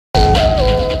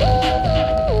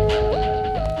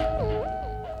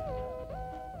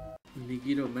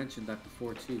mentioned that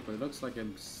before too, but it looks like it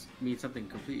means something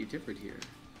completely different here.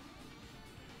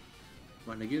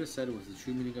 What Nagito said was the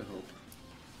true meaning of hope.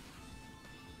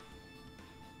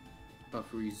 But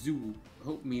for Izuku,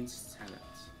 hope means talent.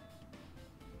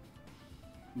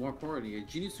 More importantly, a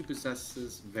genius who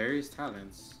possesses various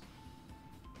talents.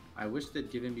 I wish they'd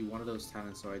given me one of those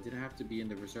talents so I didn't have to be in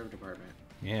the reserve department.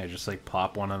 Yeah, just like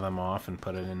pop one of them off and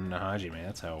put it in Hajime.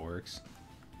 That's how it works.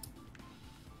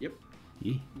 Yep.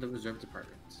 Yeah. The reserve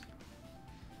department.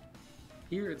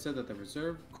 Here it said that the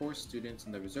reserve course students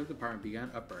in the reserve department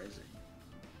began uprising.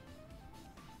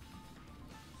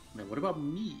 Now, what about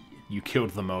me? You killed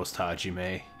the most,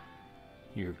 Hajime.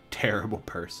 You're a terrible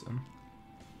person.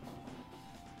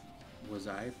 Was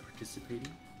I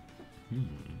participating?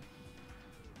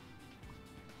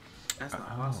 That's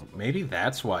not possible. Maybe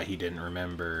that's why he didn't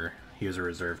remember he was a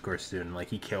reserve corps student. Like,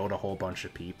 he killed a whole bunch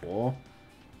of people.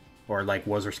 Or, like,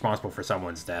 was responsible for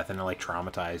someone's death and it, like,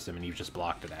 traumatized him and he just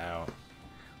blocked it out.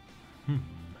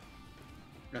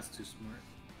 That's too smart.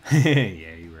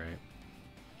 Yeah, you're right.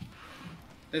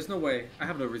 There's no way. I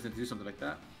have no reason to do something like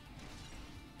that.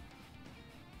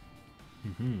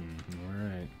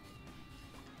 Alright.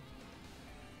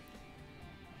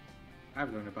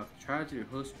 I've learned about the tragedy of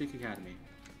Host Peak Academy.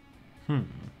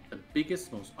 The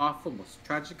biggest, most awful, most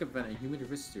tragic event in human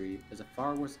history is a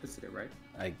far worse incident, right?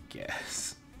 I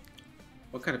guess.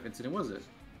 What kind of incident was it?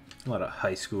 A lot of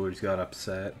high schoolers got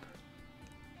upset.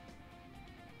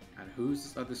 And who's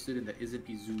this other student that isn't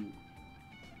Izu?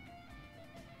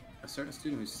 A certain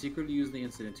student who secretly used the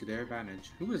incident to their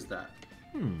advantage. Who is that?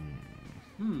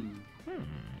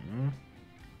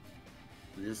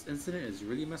 This incident is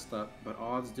really messed up, but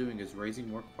all it's doing is raising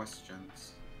more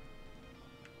questions.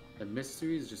 The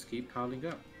mysteries just keep piling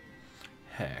up.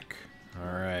 Heck.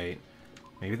 Alright.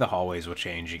 Maybe the hallways will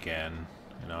change again.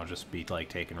 And I'll just be, like,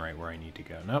 taken right where I need to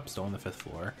go. Nope, still on the 5th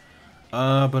floor.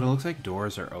 But it looks like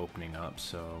doors are opening up,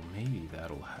 so maybe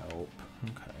that'll help.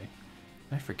 Okay.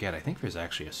 I forget, I think there's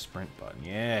actually a sprint button.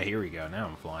 Yeah, here we go. Now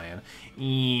I'm flying.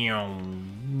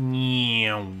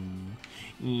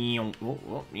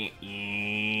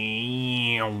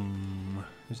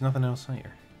 There's nothing else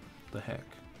here. The heck?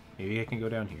 Maybe I can go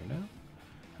down here now?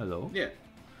 Hello? Yeah.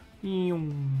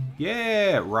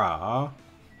 Yeah, Ra.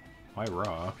 Why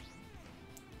Ra?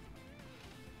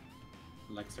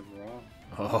 Like some raw.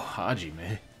 Oh,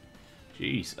 Hajime.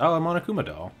 Jeez. Oh, a Monokuma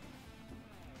doll.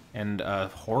 And a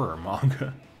horror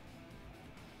manga.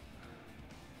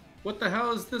 What the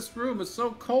hell is this room? It's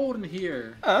so cold in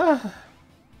here.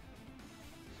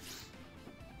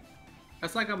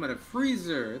 It's like I'm in a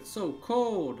freezer. It's so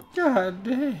cold. God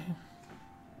dang.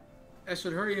 I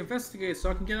should hurry investigate so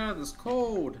I can get out of this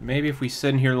cold. Maybe if we sit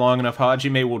in here long enough,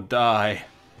 Hajime will die.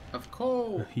 Of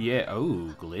cold. Yeah.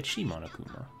 Oh, glitchy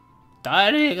Monokuma.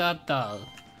 Arigato.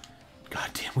 God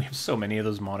damn, we have so many of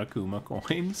those Monokuma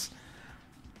coins.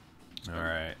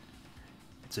 Alright.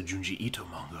 It's a Junji Ito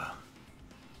manga.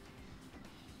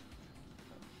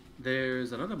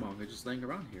 There's another manga just laying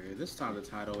around here. This time the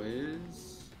title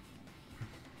is...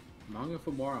 Manga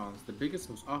for Morons, the biggest,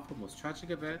 most awful, most tragic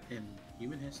event in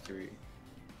human history.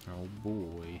 Oh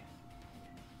boy.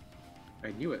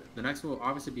 I knew it. The next one will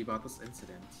obviously be about this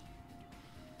incident.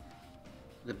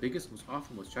 The biggest, most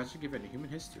awful, most tragic event in human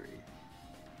history.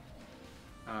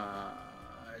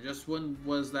 Just when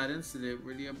was that incident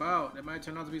really about? It might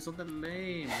turn out to be something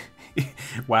lame.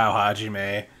 Wow,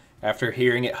 Hajime. After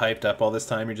hearing it hyped up all this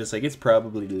time, you're just like, it's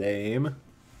probably lame.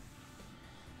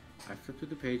 I flipped through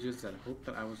the pages and hoped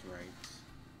that I was right.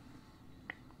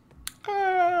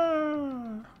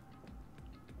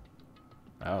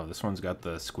 Oh, this one's got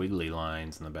the squiggly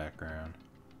lines in the background.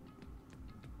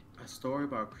 A story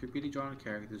about creepily drawn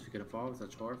characters who get involved in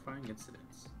such horrifying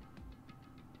incidents.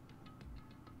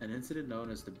 An incident known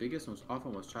as the biggest, most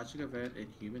awful, most tragic event in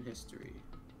human history.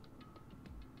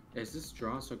 Is this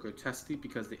drawn so grotesquely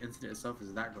because the incident itself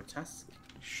is that grotesque?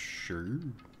 Sure.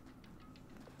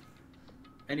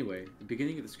 Anyway, the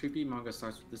beginning of this creepy manga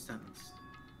starts with this sentence.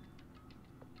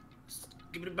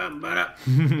 Give it a bum, butt.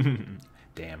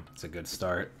 Damn, it's a good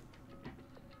start.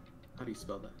 How do you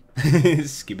spell that?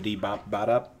 Skibbity bop bot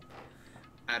up.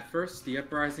 At first, the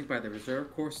uprising by the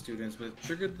reserve corps students, which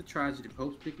triggered the tragedy of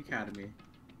Hope's Peak Academy,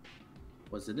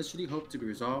 was initially hoped to be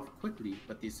resolved quickly,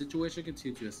 but the situation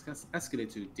continued to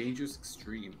escalate to dangerous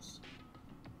extremes.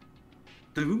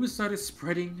 The rumors started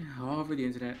spreading all over the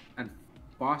internet and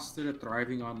fostered a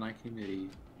thriving online community.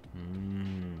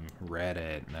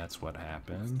 Reddit, that's what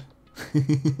happened.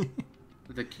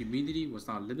 The community was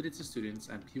not limited to students,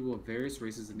 and people of various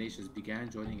races and nations began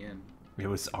joining in. It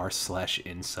was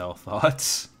r/incel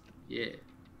thoughts. Yeah.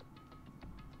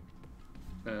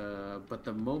 But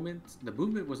the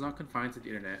movement was not confined to the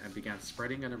internet and began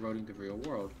spreading and eroding the real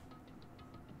world.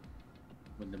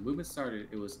 When the movement started,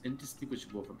 it was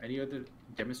indistinguishable from any other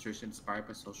demonstration inspired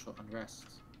by social unrest.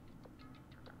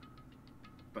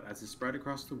 But as it spread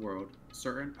across the world,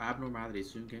 certain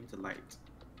abnormalities soon came to light.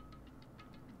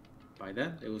 By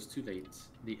then, it was too late.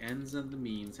 The ends and the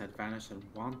means had vanished and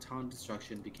wanton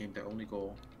destruction became their only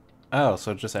goal. Oh,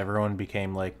 so just everyone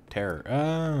became, like, terror.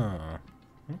 Oh,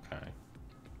 okay.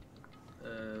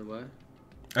 What?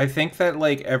 I think that,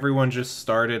 like, everyone just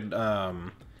started,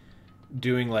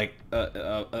 doing, like,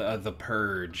 the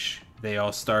purge. They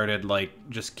all started, like,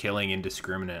 just killing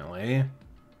indiscriminately.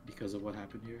 Because of what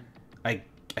happened here?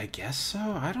 I guess so.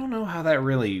 I don't know how that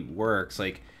really works.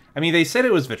 Like, I mean, they said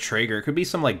it was Vitrager. It could be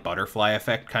some, like, butterfly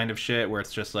effect kind of shit, where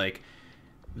it's just, like,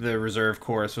 the reserve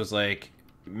course was like,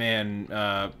 man,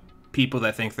 people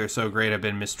that think they're so great have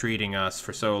been mistreating us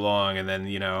for so long, and then,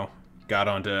 you know, got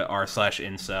onto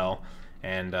r/incel,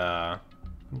 and,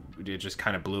 it just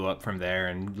kind of blew up from there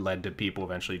and led to people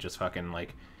eventually just fucking,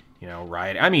 like, you know,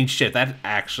 rioting. I mean, shit, that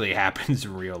actually happens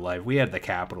in real life. We had the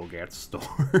Capitol get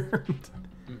stormed.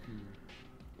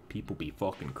 People be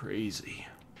fucking crazy.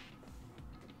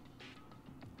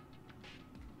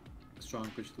 Strong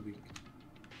push the weak.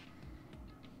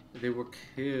 They were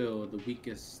killed, the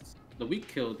weakest. The weak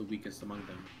killed the weakest among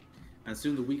them. And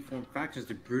soon the weak formed factions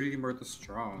to brutally murder the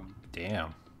strong.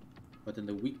 Damn. But then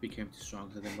the weak became too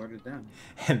strong, so they murdered them.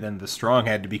 And then the strong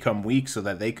had to become weak so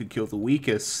that they could kill the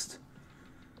weakest.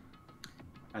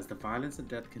 As the violence and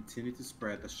death continued to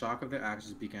spread, the shock of their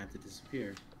actions began to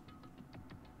disappear.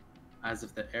 As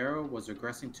if the era was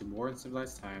regressing to more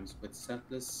uncivilized times, with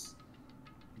senseless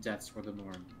deaths were the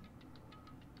norm.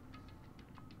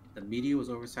 The media was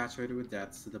oversaturated with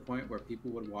deaths to the point where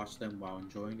people would watch them while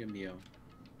enjoying a meal.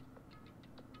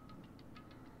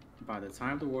 By the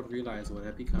time the world realized what it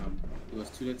had become, it was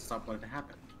too late to stop what had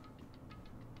happened.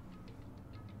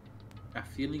 A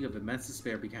feeling of immense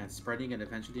despair began spreading and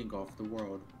eventually engulfed the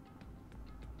world.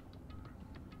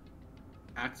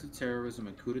 Acts of terrorism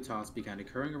and coups d'etats began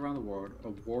occurring around the world, a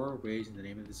war waged in the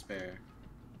name of despair.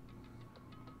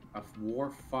 A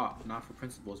war fought not for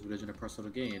principles, religion, or personal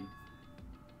gain.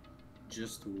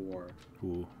 Just war.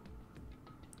 Ooh.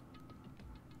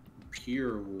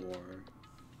 Pure war.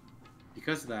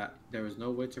 Because of that, there was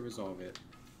no way to resolve it.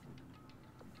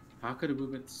 How could a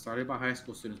movement started by high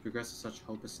school students progress to such a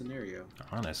hopeless scenario?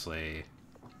 Honestly.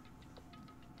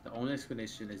 The only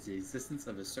explanation is the existence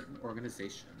of a certain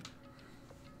organization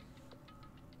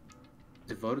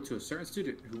devoted to a certain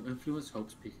student who influenced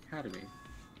Hope's Peak Academy.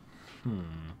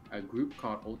 A group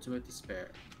called Ultimate Despair.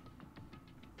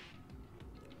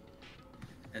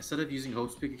 Instead of using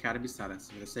Hope's Peak Academy's talents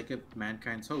for the sake of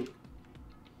mankind's hope,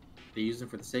 they use them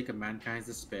for the sake of mankind's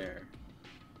despair.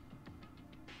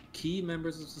 Key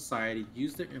members of society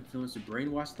use their influence to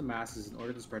brainwash the masses in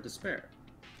order to spread despair.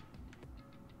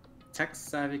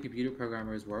 Tech-savvy computer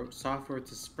programmers wrote software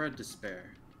to spread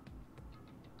despair.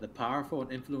 The powerful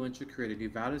and influential created new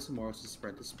values and morals to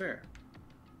spread despair.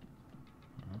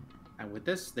 And with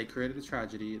this, they created a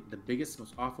tragedy, the biggest,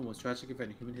 most awful, most tragic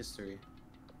event in human history.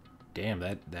 Damn,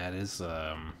 that is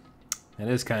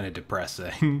kind of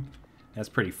depressing. That's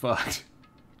pretty fucked.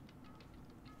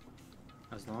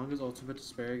 As long as ultimate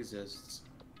despair exists,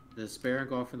 the despair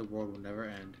engulfing the world will never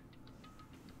end.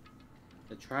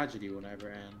 The tragedy will never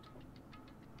end.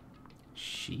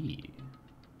 She.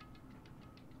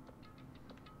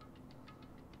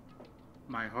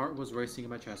 My heart was racing in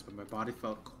my chest, but my body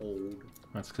felt cold.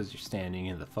 That's because you're standing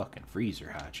in the fucking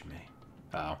freezer, Hajime.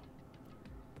 Oh.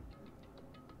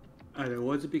 And it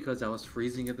wasn't because I was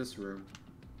freezing in this room.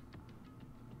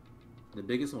 The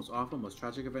biggest, most awful, most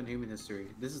tragic event in human history.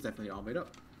 This is definitely all made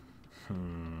up. I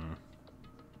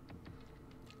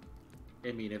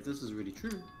mean, if this is really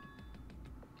true,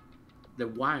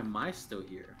 then why am I still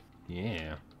here?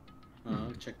 Yeah.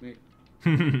 Checkmate.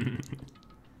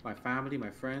 My family,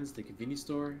 my friends, the convenience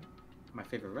store, my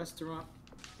favorite restaurant.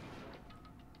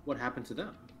 What happened to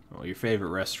them? Well, your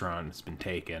favorite restaurant has been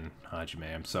taken,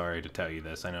 Hajime. I'm sorry to tell you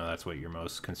this. I know that's what you're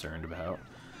most concerned about.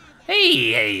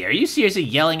 Hey, are you seriously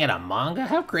yelling at a manga?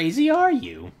 How crazy are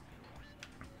you?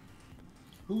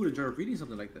 Who would enjoy reading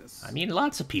something like this? I mean,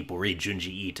 lots of people read Junji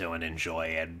Ito and enjoy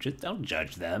it. Just don't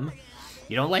judge them.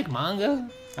 You don't like manga?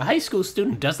 A high school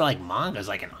student who doesn't like manga is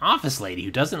like an office lady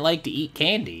who doesn't like to eat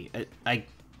candy.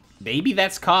 Maybe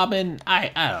that's common?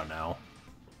 I don't know.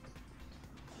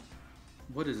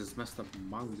 What is this messed up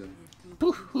manga?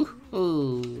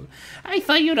 Boo-hoo-hoo. I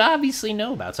thought you'd obviously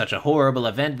know about such a horrible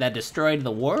event that destroyed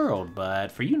the world,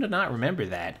 but for you to not remember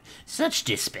that, such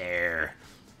despair.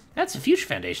 That's the Future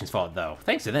Foundation's fault, though,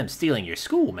 thanks to them stealing your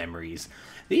school memories.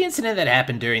 The incident that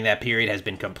happened during that period has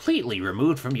been completely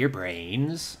removed from your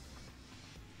brains.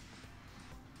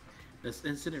 This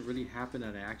incident really happened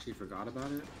and I actually forgot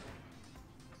about it?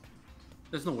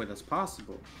 There's no way that's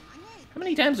possible. How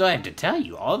many times do I have to tell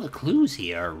you? All the clues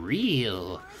here are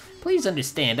real. Please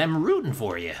understand, I'm rooting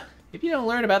for you. If you don't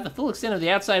learn about the full extent of the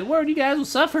outside world, you guys will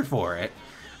suffer for it.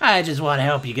 I just want to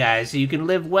help you guys so you can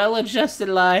live well-adjusted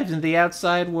lives in the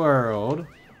outside world.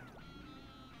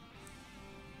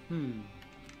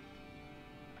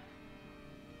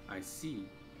 I see.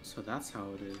 So that's how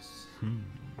it is.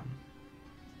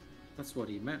 That's what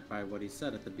he meant by what he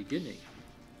said at the beginning.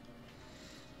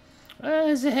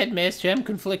 As a headmaster, I'm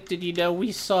conflicted. You know,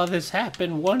 we saw this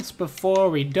happen once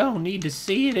before. We don't need to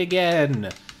see it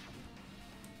again.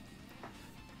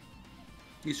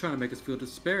 He's trying to make us feel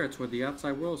despair toward the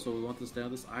outside world, so we want to stay on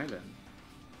this island.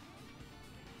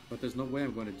 But there's no way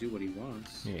I'm going to do what he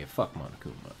wants. Yeah, fuck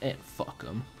Monokuma. And fuck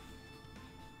him.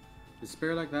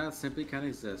 Despair like that simply can't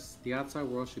exist. The outside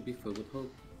world should be filled with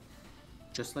hope.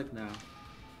 Just like now.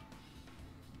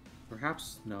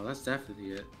 Perhaps, no, that's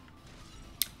definitely it.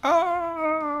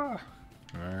 Ah!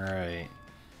 Alright.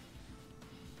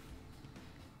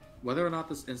 Whether or not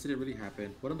this incident really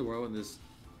happened, what in the world is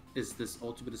this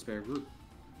ultimate despair group?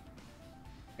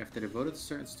 If they're devoted to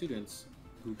certain students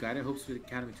who guided Hope's Peak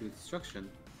Academy to its destruction,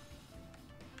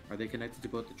 are they connected to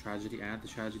both the tragedy and the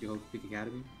tragedy of Hope's Peak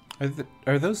Academy?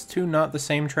 Are those two not the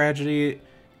same tragedy?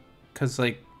 Because,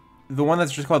 like, the one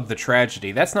that's just called the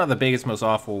tragedy, that's not the biggest, most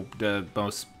awful,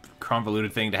 most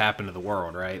convoluted thing to happen to the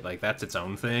world, right? Like, that's its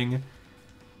own thing.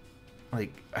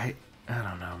 Like, I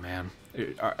don't know, man.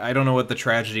 I don't know what the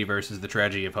tragedy versus the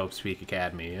tragedy of Hope's Peak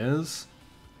Academy is.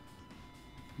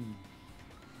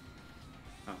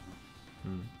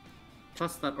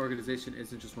 Plus, that organization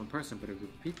isn't just one person, but a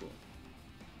group of people.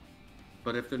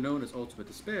 But if they're known as Ultimate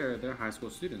Despair, they're high school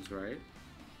students, right?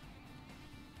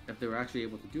 If they were actually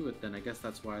able to do it, then I guess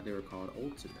that's why they were called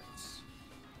Ultimates.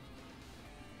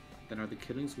 Then are the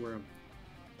killings were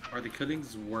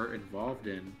involved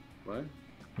in what?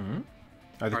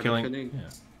 Are the killings? Yeah.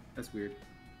 That's weird.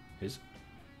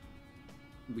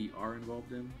 We are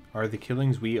involved in? Are the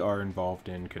killings we are involved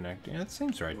in connected? Yeah, that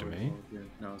seems right to me.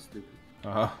 No, it's stupid.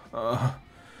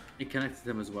 It connects to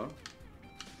them as well.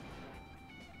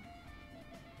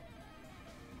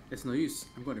 It's no use.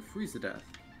 I'm going to freeze to death.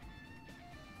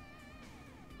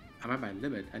 I'm at my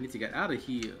limit. I need to get out of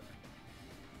here.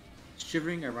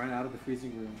 Shivering, I ran out of the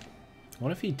freezing room.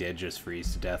 What if he did just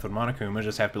freeze to death? Would Monokuma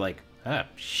just have to, like, ah,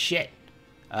 shit.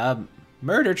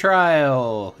 Murder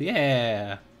trial!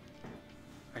 Yeah!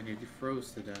 I nearly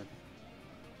froze to death.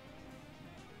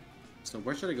 So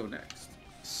where should I go next?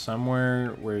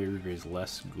 Somewhere where there's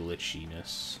less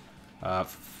glitchiness.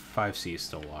 5C is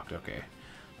still locked, okay.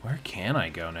 Where can I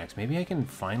go next? Maybe I can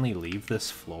finally leave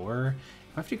this floor?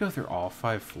 I have to go through all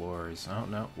 5 floors. I don't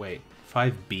know. Wait,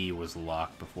 5B was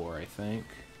locked before, I think.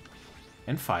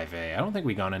 And 5A. I don't think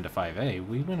we gone into 5A.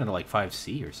 We went into like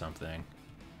 5C or something.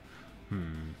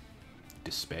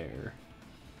 Despair.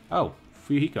 Oh,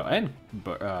 Fuyuhiko and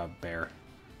Bear.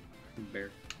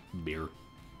 Beer.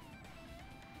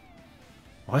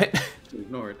 What?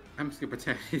 Ignore it. I'm just gonna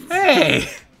pretend. Hey!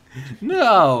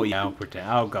 No! Yeah, I'll pretend.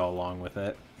 I'll go along with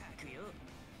it.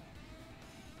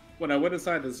 When I went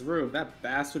inside this room, that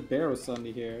bastard bear was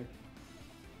suddenly here.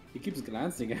 He keeps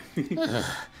glancing at me.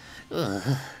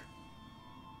 I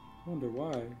wonder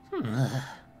why.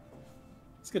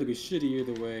 It's gonna be shitty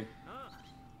either way.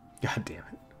 God damn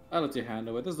it. I'll let you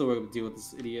handle it. There's no way to deal with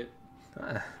this idiot.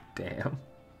 Damn.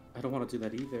 I don't want to do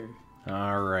that either.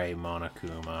 Alright,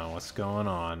 Monokuma, what's going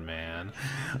on, man?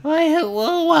 Why,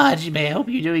 hello, Hajime. I hope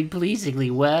you're doing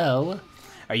pleasingly well.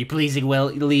 Are you pleasing well,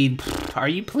 lead? Are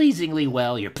you pleasingly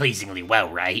well? You're pleasingly well,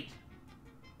 right?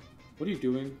 What are you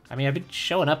doing? I mean, I've been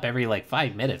showing up every, like,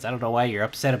 5 minutes. I don't know why you're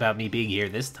upset about me being here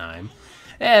this time.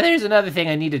 There's another thing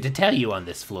I needed to tell you on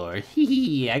this floor.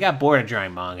 Hee I got bored of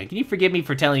drawing manga. Can you forgive me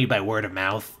for telling you by word of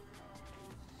mouth?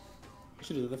 I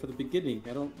should have done that from the beginning.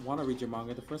 I don't want to read your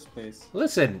manga in the first place.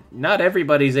 Listen, not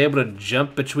everybody's able to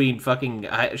jump between fucking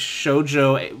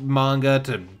shoujo manga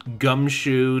to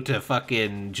Gumshoe to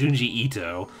fucking Junji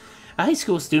Ito. A high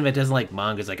school student that doesn't like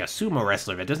manga is like a sumo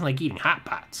wrestler that doesn't like eating hot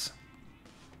pots.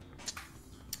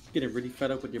 Getting really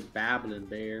fed up with your babbling,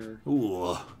 Bear.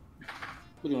 Ooh. What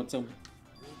do you want to tell me?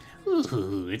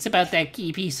 Ooh, it's about that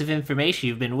key piece of information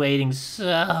you've been waiting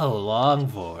so long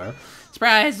for.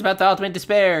 Surprise about the ultimate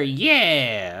despair,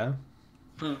 yeah!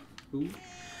 Huh? Who?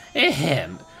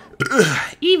 Ahem.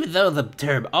 Even though the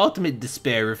term ultimate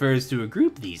despair refers to a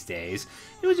group these days,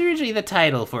 it was originally the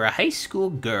title for a high school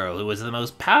girl who was the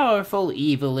most powerful,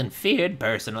 evil, and feared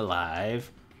person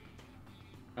alive.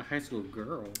 A high school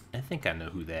girl? I think I know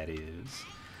who that is.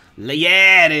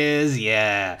 Yeah, it is,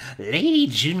 yeah. Lady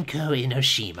Junko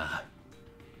Inoshima.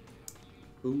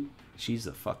 Who? She's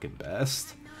the fucking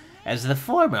best. As the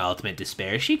former Ultimate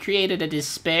Despair, she created a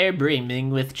despair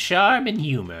brimming with charm and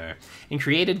humor, and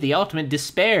created the Ultimate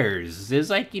Despairs.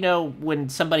 It's like, you know, when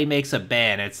somebody makes a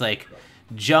band, it's like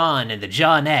John and the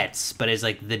Johnettes, but it's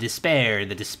like the Despair,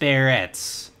 the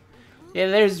Despairettes. Yeah,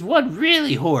 there's one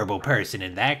really horrible person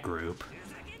in that group.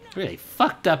 Really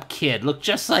fucked up kid, look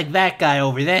just like that guy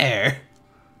over there.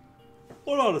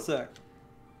 Hold on a sec.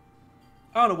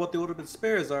 I don't know what the Ultimate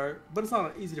Spares are, but it's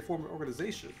not easy to form an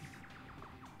organization.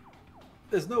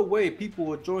 There's no way people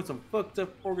would join some fucked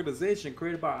up organization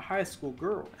created by a high school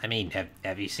girl. I mean,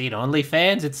 have you seen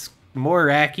OnlyFans? It's more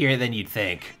accurate than you'd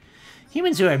think.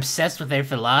 Humans who are obsessed with their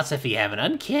philosophy have an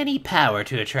uncanny power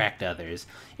to attract others.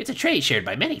 It's a trait shared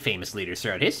by many famous leaders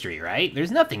throughout history, right?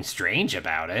 There's nothing strange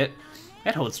about it.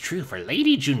 That holds true for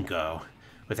Lady Junko.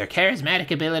 With her charismatic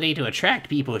ability to attract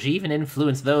people, she even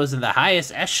influenced those in the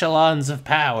highest echelons of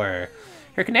power.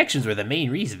 Her connections were the main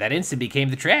reason that incident became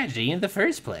the tragedy in the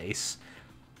first place.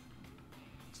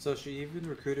 So she even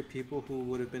recruited people who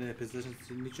would have been in a position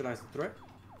to neutralize the threat?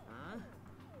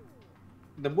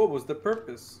 Then what was the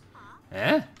purpose?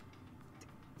 Huh?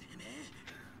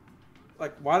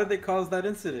 Like, why did they cause that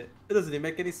incident? It doesn't even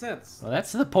make any sense. Well,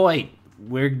 that's the point.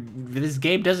 This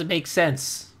game doesn't make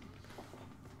sense.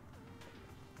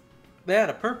 They had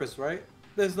a purpose, right?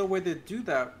 There's no way they'd do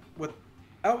that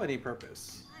without any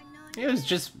purpose. It was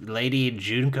just Lady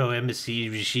Junko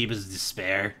Inoshima's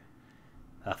despair.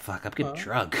 Oh fuck, I'm getting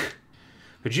drunk.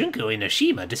 For Junko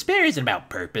Inoshima, despair isn't about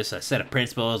purpose, a set of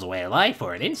principles, a way of life,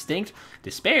 or an instinct.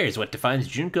 Despair is what defines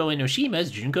Junko Inoshima as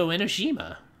Junko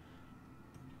Inoshima.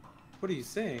 What are you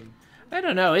saying? I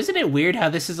don't know, isn't it weird how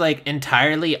this is like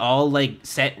entirely all like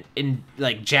set in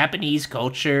like Japanese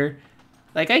culture?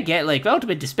 Like I get like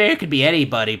Ultimate Despair could be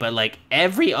anybody, but like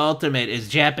every Ultimate is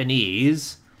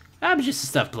Japanese. I'm just a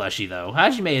stuffed plushie though.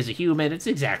 Hajime is a human, it's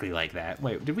exactly like that.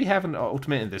 Wait, did we have an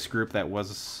Ultimate in this group that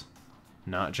was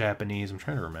not Japanese? I'm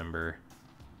trying to remember.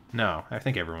 No, I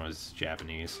think everyone was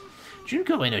Japanese.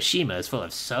 Junko Inoshima is full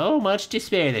of so much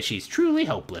despair that she's truly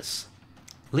hopeless.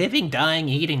 Living, dying,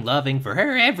 eating, loving, for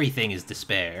her everything is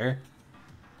despair.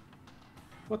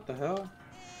 What the hell?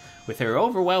 With her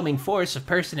overwhelming force of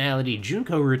personality,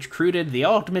 Junko recruited the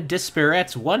ultimate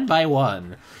despairettes one by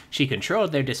one. She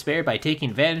controlled their despair by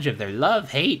taking advantage of their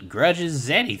love, hate, grudges,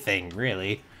 anything,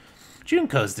 really.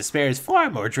 Junko's despair is far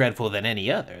more dreadful than any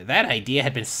other. That idea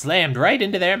had been slammed right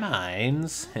into their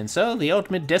minds. And so the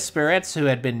ultimate despairettes who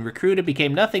had been recruited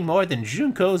became nothing more than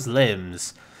Junko's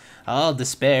limbs. All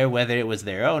despair, whether it was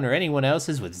their own or anyone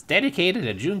else's, was dedicated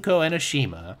to Junko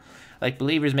Enoshima. Like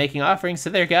believers making offerings to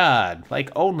their god,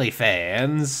 like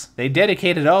OnlyFans. They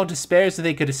dedicated all despair so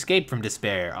they could escape from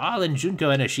despair, all in Junko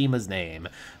Enoshima's name.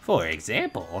 For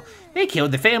example, they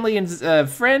killed their family and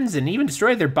friends and even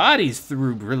destroyed their bodies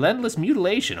through relentless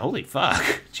mutilation. Holy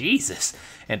fuck. Jesus.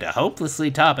 And to hopelessly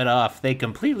top it off, they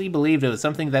completely believed it was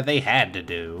something that they had to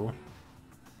do.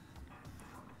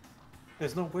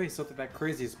 There's no way something that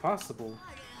crazy is possible.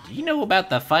 Do you know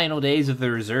about the final days of the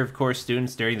Reserve Corps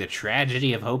students during the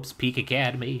tragedy of Hope's Peak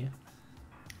Academy?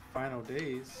 Final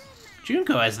days?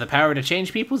 Junko has the power to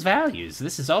change people's values.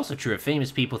 This is also true of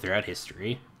famous people throughout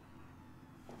history.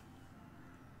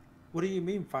 What do you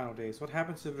mean, final days? What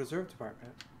happened to the Reserve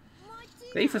Department?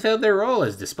 They fulfilled their role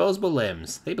as disposable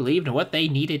limbs. They believed in what they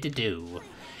needed to do.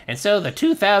 And so the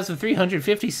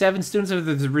 2,357 students of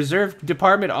the Reserve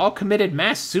Department all committed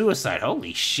mass suicide.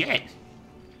 Holy shit.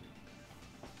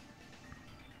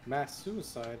 Mass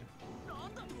suicide?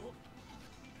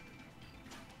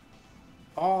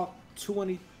 All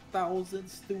 20,000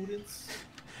 students?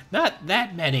 Not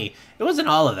that many. It wasn't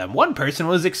all of them. One person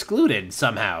was excluded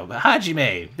somehow.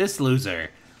 Hajime, this loser.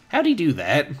 How'd he do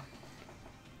that?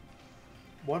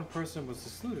 One person was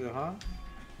excluded, huh?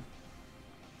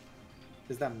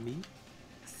 Is that me?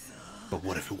 But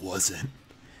what if it wasn't?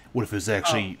 What if it was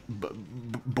actually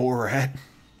Borat?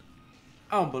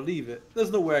 I don't believe it.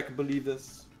 There's no way I can believe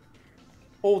this.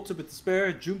 Ultimate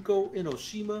Despair, Junko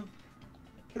Enoshima.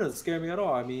 It doesn't scare me at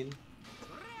all. I mean,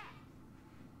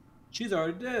 she's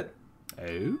already dead.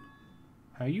 Oh?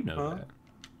 How you know that?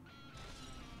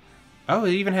 Oh,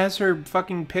 it even has her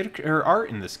fucking her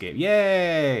art in this game.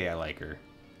 Yay! I like her.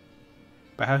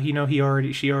 But how you know she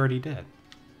already dead?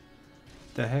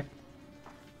 The heck?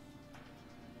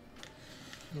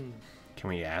 Can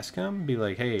we ask him? Be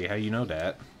like, hey, how you know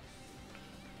that?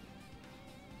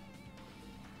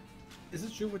 Is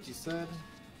it true what you said?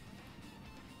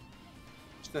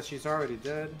 That she's already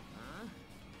dead?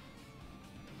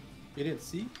 You didn't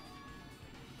see?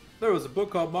 There was a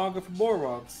book called Manga for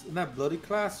Morons in that bloody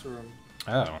classroom.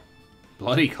 Oh.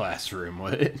 Bloody classroom,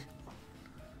 what?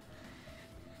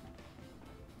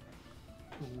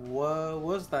 What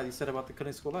was that you said about the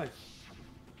Killing School life?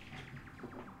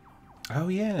 Oh,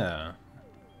 yeah.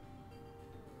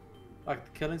 Like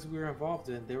the killings we were involved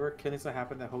in, they were killings that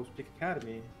happened at Hope's Peak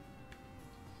Academy.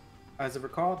 As I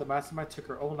recall, the mastermind took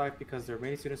her own life because the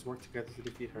remaining students worked together to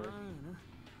defeat her.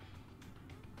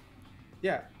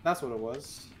 Yeah, that's what it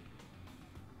was.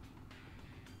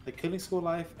 The Killing School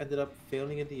life ended up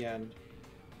failing in the end.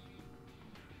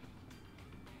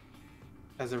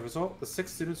 As a result, the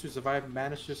 6 students who survived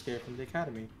managed to escape from the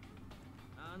academy.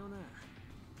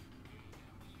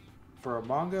 For a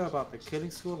manga about the Killing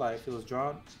School life, it was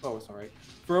drawn... Oh, it's alright.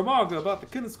 For a manga about the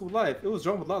Killing School life, it was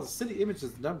drawn with lots of silly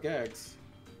images and dumb gags.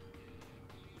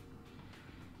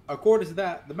 According to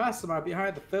that, the mastermind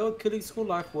behind the failed Killing School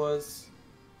life was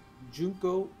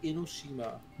Junko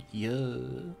Inoshima. Yeah.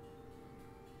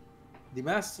 The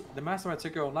mastermind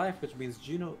took her own life, which means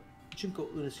Junko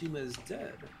Inoshima is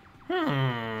dead.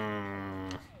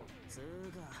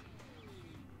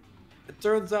 It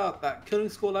turns out that Killing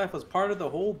School life was part of the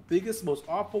whole biggest, most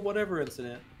awful whatever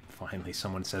incident. Finally,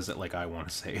 someone says it like I want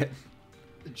to say it.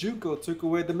 Junko took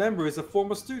away the memories of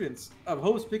former students of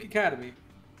Hope's Peak Academy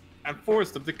and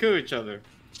forced them to kill each other.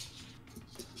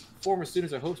 Former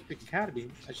students of Hope's Peak Academy,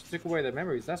 and she took away their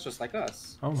memories. That's just like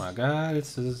us. Oh my god,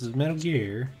 this is Metal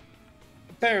Gear.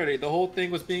 Apparently, the whole thing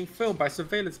was being filmed by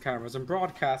surveillance cameras and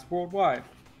broadcast worldwide.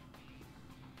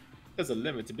 There's a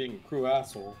limit to being a cruel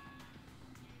asshole.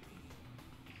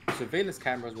 Surveillance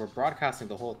cameras were broadcasting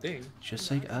the whole thing.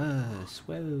 Just like us.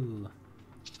 Whoa.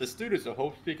 The students of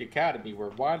Hope's Peak Academy were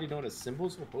widely known as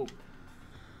symbols of hope.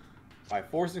 By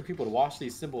forcing people to watch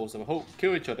these symbols of hope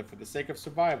kill each other for the sake of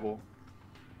survival,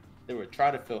 they would try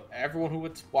to fill everyone who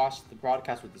would watch the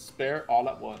broadcast with despair all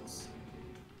at once.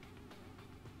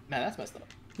 Man, that's messed up.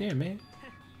 Yeah, man.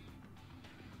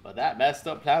 But that messed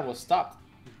up plan was stopped.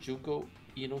 Junko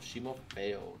Inoshima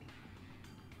failed.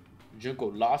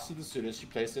 Junko lost to the students she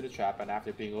placed in a trap, and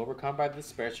after being overcome by the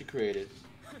despair she created,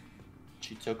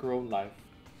 she took her own life.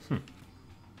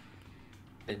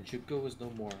 And Junko was no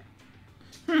more.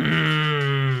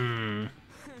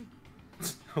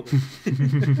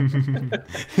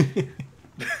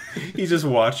 He's just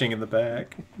watching in the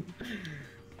back.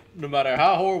 No matter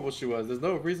how horrible she was, there's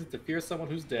no reason to fear someone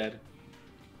who's dead.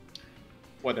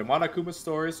 Whether Monokuma's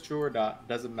story is true or not,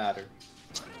 doesn't matter.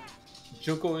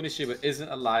 Junko Inoshima isn't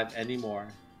alive anymore.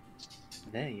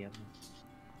 Damn.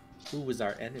 Who was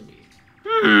our enemy?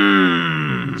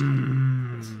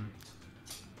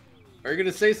 Are you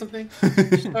gonna say something?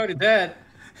 She's already dead.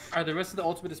 Are the rest of the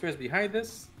Ultimate Despairs behind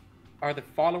this? Are the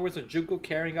followers of Junko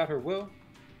carrying out her will?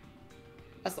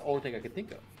 That's the only thing I can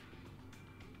think of.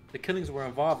 The killings were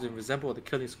involved and resemble the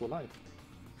Killing School life.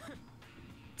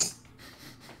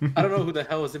 I don't know who the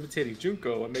hell is imitating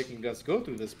Junko and making us go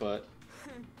through this, but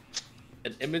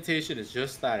an imitation is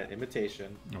just that, an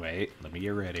imitation. Wait, let me get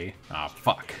ready. Oh,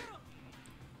 fuck.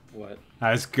 What?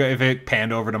 If it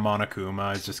panned over to Monokuma,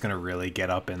 I was just gonna really get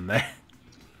up in there.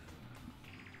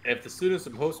 If the students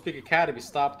of Hope's Peak Academy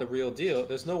stop the real deal,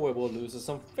 there's no way we'll lose to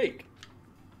some fake.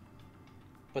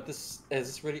 But is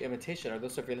this really imitation? Are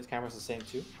those surveillance cameras the same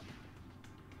too?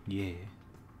 Yeah.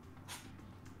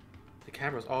 The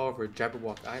cameras all over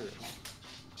Jabberwock Island.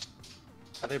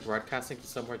 Are they broadcasting to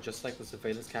somewhere just like the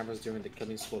surveillance cameras during the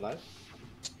Killing School life?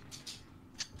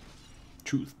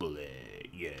 Truthfully,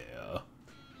 yeah.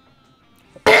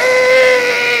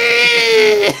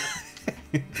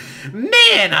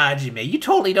 Man, Hajime, you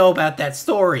totally know about that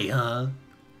story, huh?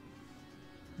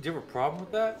 Do you have a problem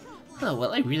with that? Oh,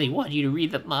 well, I really want you to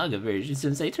read the manga version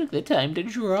since I took the time to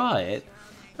draw it.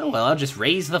 Oh, well, I'll just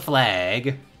raise the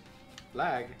flag.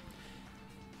 Flag?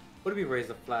 What do you mean raise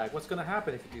the flag? What's gonna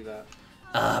happen if you do that?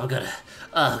 Oh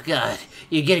god,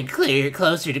 you're getting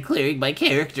closer to clearing my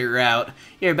character out.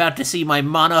 You're about to see my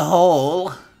mana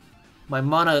hole. My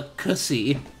mana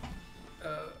cussy.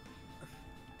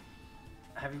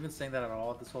 Have you been saying that at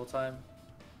all this whole time?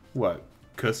 What?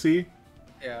 Cussy?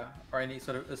 Yeah, or any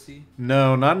sort of ussy?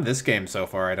 No, not in this game so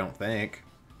far, I don't think.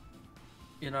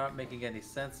 You're not making any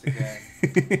sense again.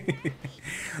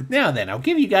 Now then, I'll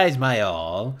give you guys my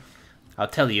all. I'll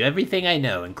tell you everything I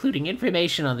know, including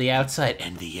information on the outside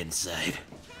and the inside.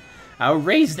 I'll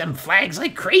raise them flags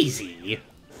like crazy.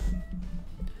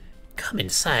 Come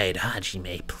inside,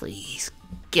 Hajime, please.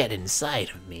 Get inside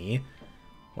of me.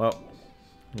 Well,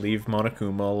 leave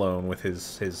Monokuma alone with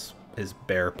his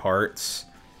bare parts.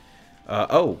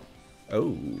 Oh,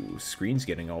 screen's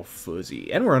getting all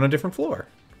fuzzy, and we're on a different floor.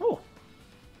 Oh,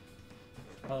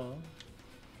 Oh.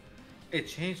 It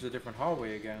changed a different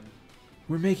hallway again.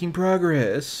 we're making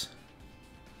progress.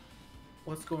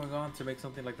 What's going on to make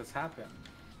something like this happen?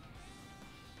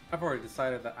 I've already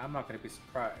decided that I'm not going to be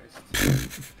surprised.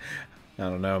 I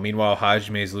don't know. Meanwhile,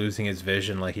 Hajime's losing his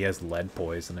vision like he has lead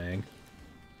poisoning.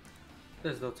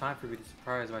 There's no time for me to be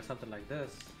surprised by something like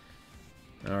this.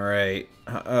 Alright.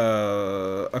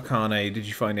 Akane, did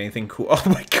you find anything cool? Oh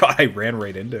my god, I ran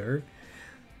right into her.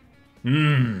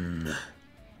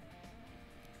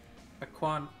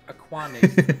 Aquane.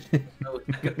 No,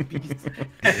 like a beast.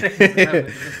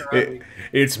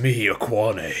 It's me,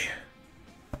 Akane.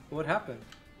 What happened?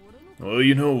 Well,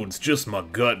 you know, it's just my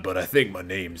gut, but I think my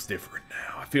name's different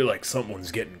now. I feel like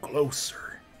someone's getting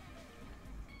closer.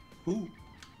 Who?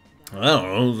 I don't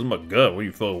know, this is my gut. What do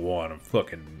you fucking want? I'm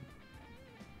fucking...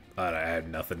 I had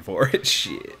nothing for it.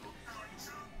 Shit.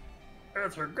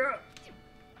 That's her gut.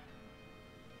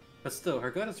 But still,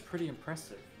 her gut is pretty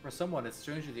impressive. For someone, it's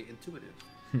strangely intuitive.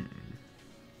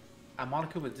 And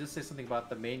Monokuma did say something about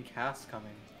the main cast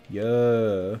coming.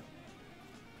 Yeah.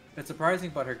 It's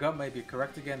surprising, but her gut may be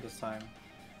correct again this time.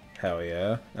 Hell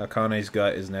yeah. Akane's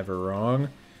gut is never wrong.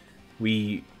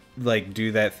 We, like,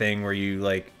 do that thing where you,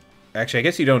 like... Actually, I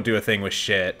guess you don't do a thing with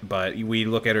shit, but we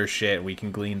look at her shit and we can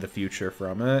glean the future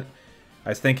from it. I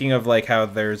was thinking of, like, how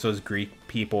there's those Greek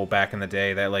people back in the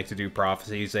day that like to do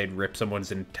prophecies. They'd rip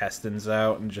someone's intestines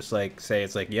out and just, like, say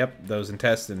it's like, yep, those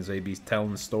intestines, they'd be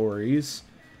telling stories.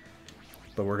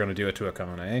 But we're gonna do it to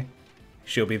Akane.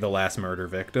 She'll be the last murder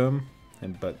victim,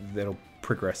 but that'll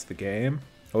progress the game.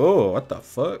 Oh, what the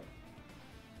fuck?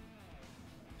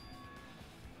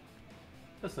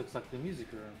 This looks like the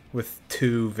music room. With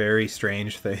two very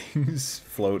strange things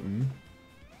floating.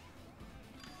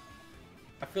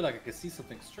 I feel like I could see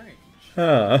something strange.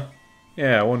 Huh.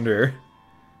 Yeah, I wonder.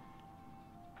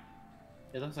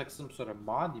 It looks like some sort of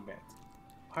monument.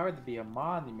 Why would there be a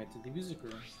monument to the music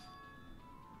room?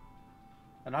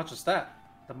 And not just that.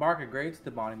 The mark engraved to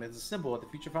the monument is a symbol of the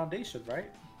Future Foundation, right?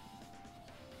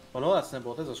 Below that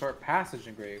symbol, there's a short passage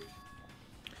engraved.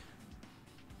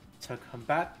 To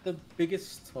combat the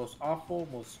biggest, most awful,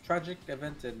 most tragic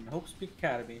event in Hope Peak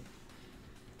Academy.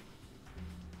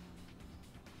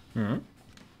 Hmm?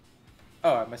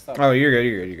 Oh, I messed up. Oh, you're good,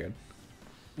 you're good.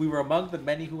 We were among the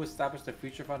many who established the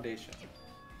Future Foundation.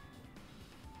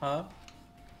 Huh?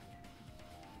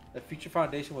 The Future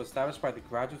Foundation was established by the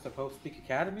graduates of Hope Peak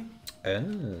Academy?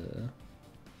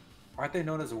 Aren't they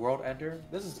known as a World Ender?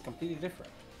 This is completely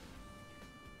different.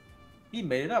 He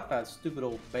made it up, that stupid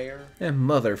old bear. That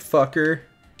motherfucker.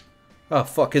 Oh,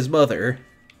 fuck his mother.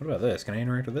 What about this? Can I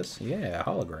interact with this? Yeah,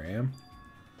 hologram.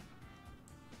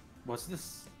 What's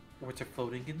this? What's it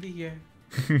floating in the air?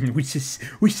 It's just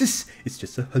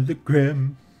a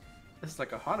hologram. This is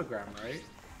like a hologram, right?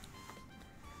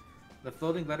 The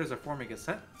floating letters are forming a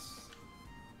sentence.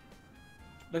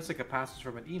 Looks like a passage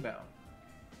from an email.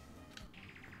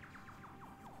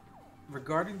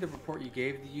 Regarding the report we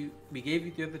gave you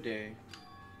the other day,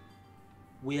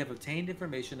 we have obtained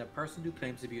information a person who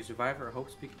claims to be a survivor of Hope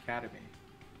Peak Academy.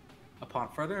 Upon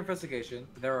further investigation,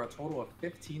 there are a total of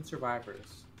 15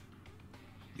 survivors.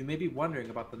 You may be wondering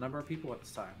about the number of people at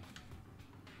this time.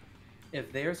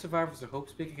 If they are survivors of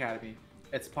Hope Peak Academy,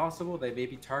 it's possible they may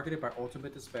be targeted by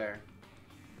ultimate despair.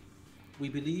 We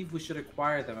believe we should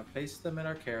acquire them and place them in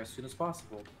our care as soon as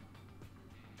possible.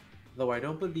 Though I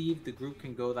don't believe the group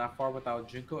can go that far without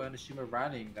Junko and Ashima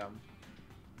rallying them.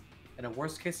 In a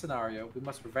worst case scenario, we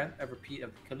must prevent a repeat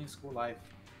of the killing school life.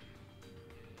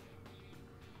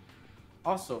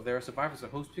 Also, if there are survivors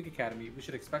of Hope Peak Academy, we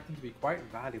should expect them to be quite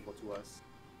valuable to us.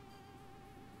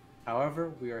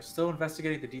 However, we are still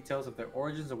investigating the details of their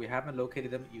origins and we haven't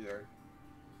located them either.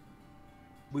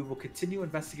 We will continue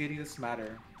investigating this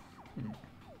matter.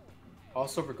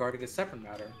 Also, regarding a separate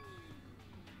matter,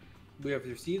 we have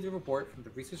received a report from the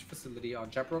research facility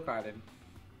on Jetbroke Island.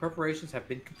 Preparations have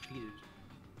been completed.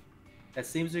 It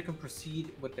seems we can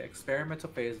proceed with the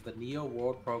experimental phase of the Neo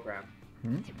World program.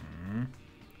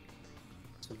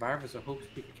 Survivors of Hope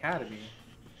Peak Academy.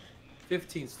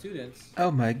 15 students.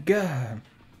 Oh my god.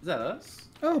 Is that us?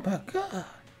 Oh my god.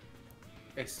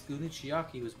 Excluding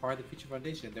Chiaki, who is part of the Future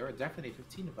Foundation, there are definitely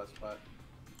 15 of us, but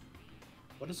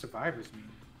what does survivors mean?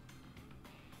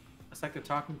 It's like they're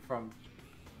talking from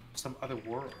some other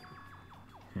world.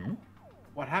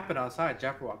 What happened outside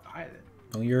Jabberwock Island?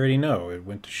 Well, you already know. It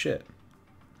went to shit.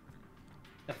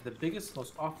 If the biggest,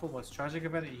 most awful, most tragic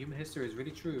event in human history is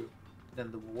really true,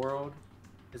 then the world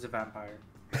is a vampire.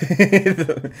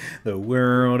 The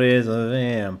world is a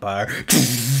vampire.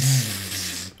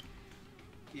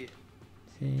 Yeah.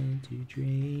 To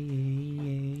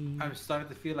dream. I'm starting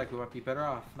to feel like we might be better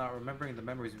off not remembering the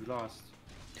memories we lost.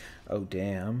 Oh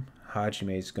damn,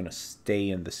 Hajime's gonna stay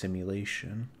in the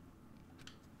simulation.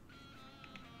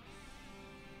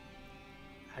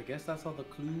 I guess that's all the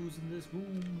clues in this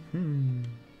room.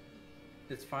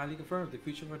 It's finally confirmed the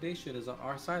Future Foundation is on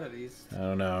our side at least. I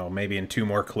don't know, maybe in 2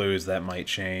 more clues that might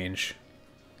change.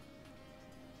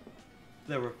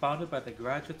 They were founded by the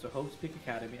graduates of Hope's Peak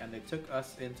Academy and they took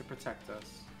us in to protect us.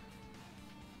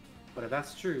 But if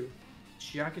that's true,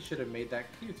 Chiaki should have made that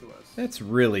clear to us. That's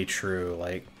really true,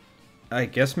 like, I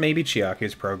guess maybe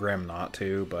Chiaki's programmed not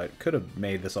to, but could have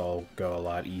made this all go a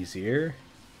lot easier.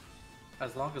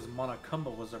 As long as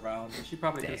Monokuma was around, she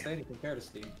probably couldn't say anything fair to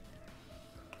Steve.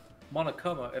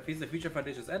 Monokuma, if he's the Future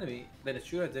Foundation's enemy, then its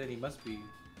true identity must be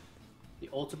the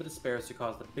ultimate despair to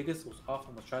cause the biggest, most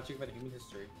awful, most tragic event in human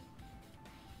history.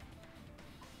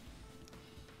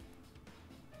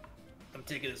 I'm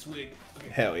taking a swig. Okay.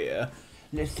 Hell yeah.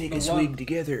 Let's take The a swig one-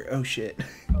 together. Oh shit.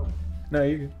 Oh, No,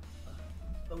 you're good.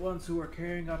 the ones who are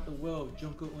carrying out the will of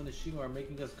Junko and Ishima are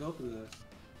making us go through this.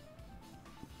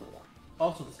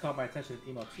 Also, this caught my attention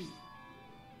in email too.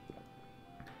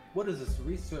 What is this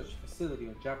research facility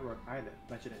on Jabberwock Island?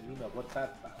 Mentioned in email. What's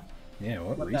that about? Yeah,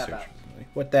 what What that research? about?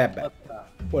 What that about? What's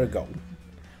that? What it go?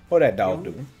 What that dog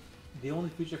only- doing? The only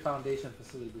Future Foundation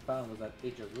facility we found was at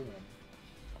Age of Ruin.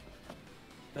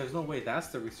 There's no way that's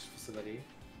the research facility.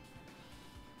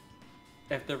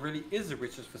 If there really is a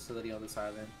research facility on this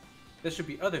island, there should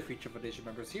be other Future Foundation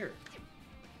members here.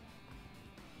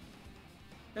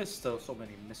 There's still so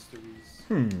many mysteries.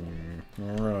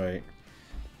 Alright.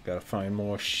 Gotta find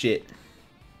more shit.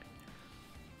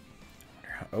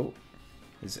 Oh.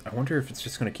 I wonder if it's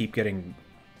just gonna keep getting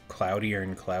cloudier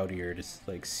and cloudier to,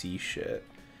 like, see shit.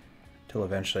 Till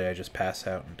eventually I just pass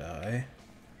out and die.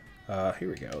 Here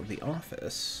we go. The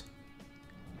office.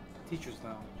 Teachers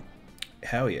Lounge.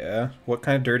 Hell yeah. What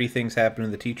kind of dirty things happen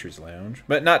in the teacher's lounge?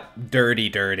 But not dirty,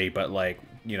 but like,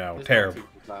 you know, There's no terrible.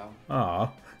 Teachers Lounge.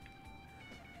 Aw.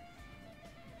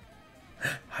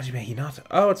 Hajime Hinata.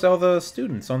 Oh, it's all the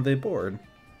students on the board.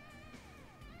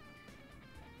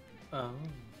 Oh.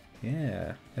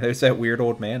 Yeah. There's that weird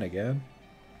old man again.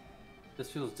 This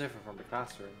feels different from the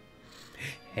classroom.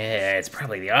 Yeah, it's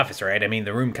probably the office, right? I mean,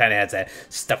 the room kind of has that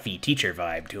stuffy teacher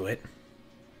vibe to it.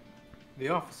 The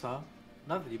office, huh?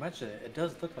 Now that you mention it, it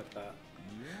does look like that.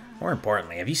 More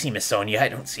importantly, have you seen Miss Sonia? I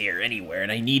don't see her anywhere,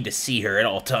 and I need to see her at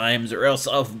all times, or else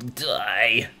I'll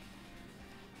die.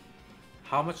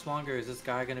 How much longer is this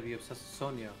guy gonna be obsessed with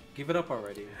Sonia? Give it up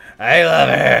already. I love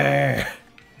her!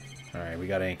 Alright, we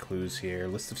got any clues here?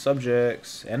 List of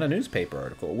subjects and a newspaper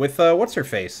article with what's her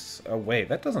face? Oh wait,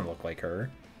 that doesn't look like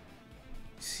her.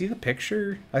 See the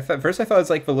picture? First I thought it was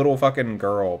like the little fucking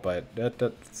girl, but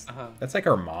that's like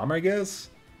her mom, I guess.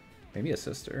 Maybe a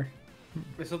sister.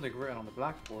 There's something written on the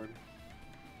blackboard.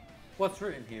 What's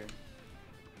written here?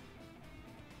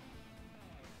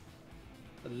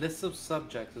 The list of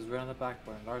subjects is written on the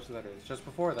blackboard in large letters. Just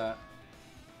before that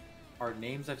are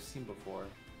names I've seen before.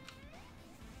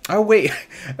 Oh wait,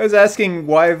 I was asking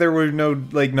why there were no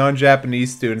like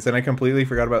non-Japanese students, and I completely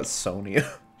forgot about Sonia.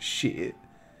 Shit.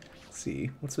 Let's see,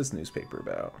 what's this newspaper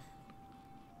about?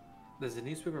 There's a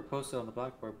newspaper posted on the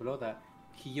blackboard. Below that,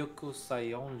 Kyoko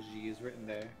Sayonji is written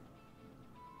there.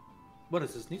 What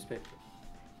is this newspaper?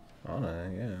 Oh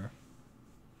no, yeah.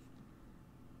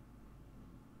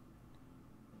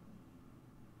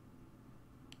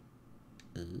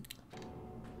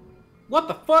 What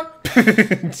the fuck?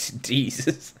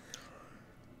 Jesus.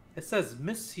 It says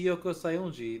Miss Hiyoko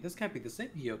Sayonji. This can't be the same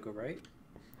Hiyoko, right?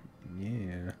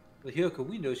 Yeah. The Hiyoko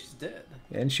we know, she's dead.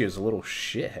 And she was a little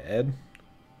shithead.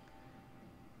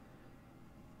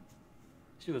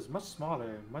 She was much smaller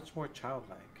and much more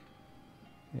childlike.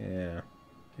 Yeah. It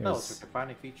That was- was her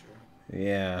defining feature.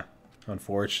 Yeah.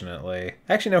 Unfortunately.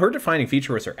 Actually, no, her defining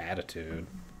feature was her attitude.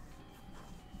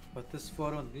 But this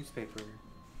photo in the newspaper,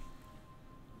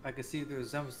 I can see the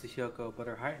resemblance to Hiyoko, but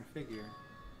her height and figure,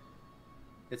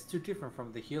 it's too different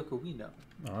from the Hiyoko we know.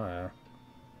 Oh, yeah.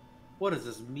 What does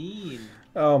this mean?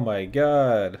 Oh my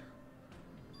god.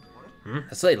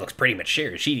 This lady looks pretty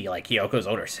mature. Is she like Hyoko's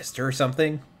older sister or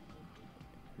something?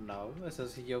 No, it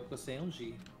says Hiyoko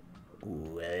Seonji.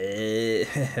 Ooh,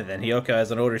 then Hyoko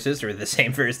has an older sister with the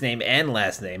same first name and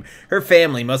last name. Her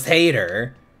family must hate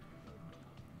her.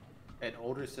 An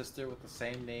older sister with the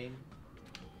same name?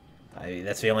 I mean,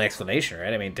 that's the only explanation,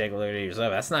 right? I mean, take a look at it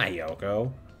yourself. That's not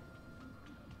Hyoko.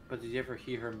 But did you ever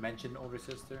hear her mention older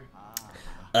sister?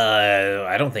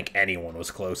 I don't think anyone was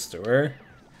close to her.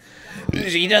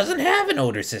 She doesn't have an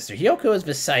older sister. Hyoko is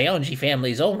the Sayonji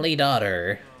family's only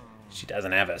daughter. She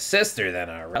doesn't have a sister, then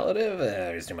a relative?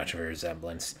 There's too much of a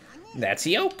resemblance. That's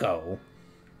Hyoko.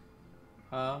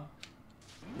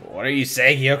 What are you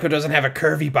saying? Hyoko doesn't have a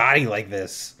curvy body like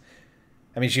this.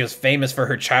 I mean, she was famous for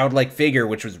her childlike figure,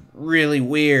 which was really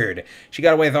weird. She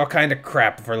got away with all kind of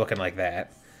crap for looking like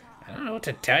that. I don't know what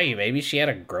to tell you. Maybe she had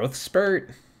a growth spurt?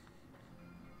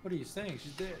 What are you saying?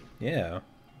 She's dead. Yeah.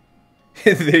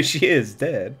 There she is,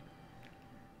 dead.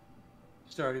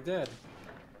 She's already dead.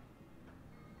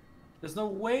 There's no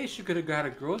way she could have got a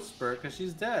growth spurt because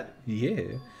she's dead.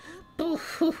 Yeah. Well,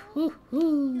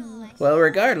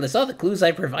 regardless, all the clues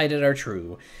I provided are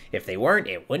true. If they weren't,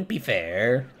 it wouldn't be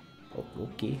fair. Oh,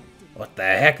 okay. What the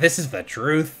heck? This is the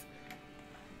truth.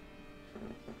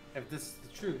 If this is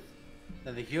the truth,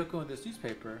 then the Hyoko in this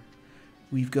newspaper...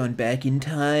 We've gone back in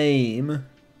time.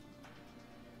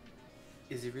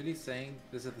 Is he really saying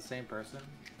this is the same person?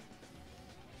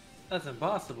 That's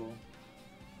impossible.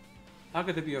 How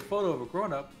could there be a photo of a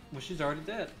grown-up when she's already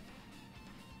dead?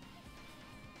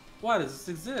 Why does this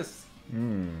exist?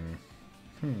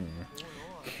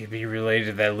 Could be related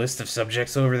to that list of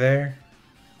subjects over there.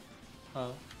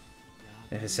 Oh.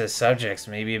 If it says subjects,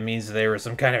 maybe it means there was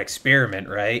some kind of experiment,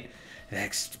 right? The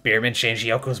experiment changed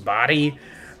Yoko's body?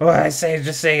 Well, I say,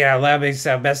 just saying it out loud makes it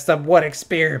sound messed up. What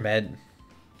experiment?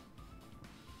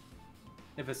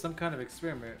 If it's some kind of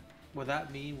experiment, would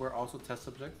that mean we're also test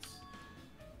subjects?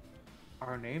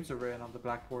 Our names are written on the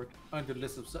blackboard under the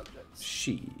list of subjects.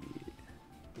 Shit.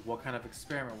 What kind of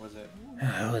experiment was it?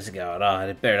 What's going on?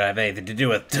 It better not have anything to do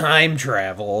with time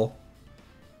travel.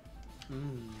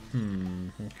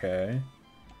 Okay.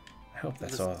 I hope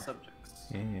that's List all. of subjects.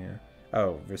 Yeah.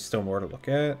 Oh, there's still more to look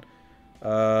at.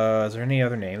 Is there any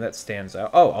other name that stands out?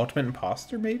 Oh, Ultimate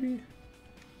Imposter, maybe?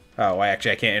 Oh, I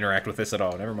can't interact with this at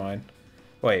all. Never mind.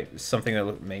 Wait, something that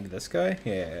look, maybe this guy?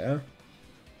 Yeah.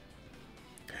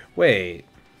 Wait.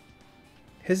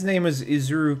 His name is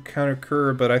Izuru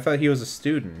Kanekura, but I thought he was a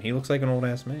student. He looks like an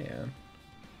old-ass man.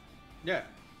 Yeah.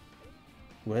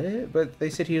 What? But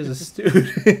they said he was a student.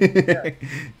 Yeah.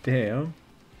 Damn.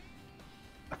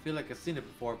 I feel like I've seen it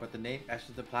before, but the name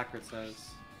actually the placard says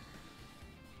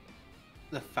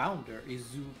the founder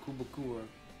Izu Kubakura.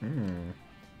 The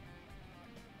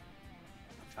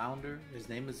founder, his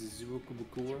name is Izu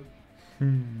Kubakura.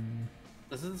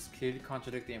 Doesn't this clearly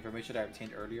contradict the information I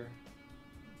obtained earlier?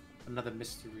 Another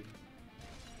mystery.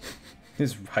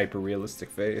 His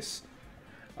hyper-realistic face.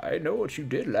 I know what you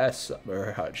did last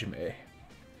summer, Hajime.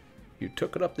 You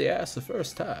took it up the ass the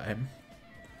first time.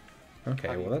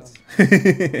 Okay, well that's...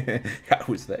 I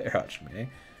was there, Hajime.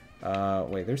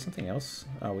 Wait, there's something else?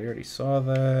 Oh, we already saw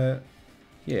that.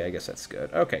 Yeah, I guess that's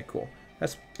good. Okay, cool.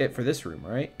 That's it for this room,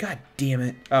 right? God damn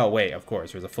it. Oh, wait, of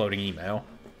course, there's a floating email.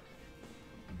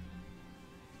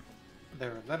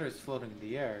 There are letters floating in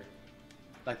the air,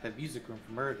 like the music room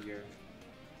from earlier.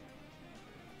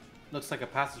 Looks like a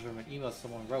passage from an email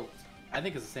someone wrote. I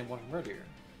think it's the same one from earlier.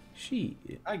 Shit.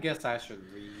 I guess I should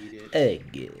read it. I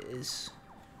guess.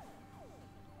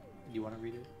 You want to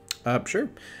read it? Sure.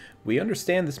 We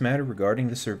understand this matter regarding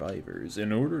the survivors.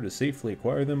 In order to safely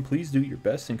acquire them, please do your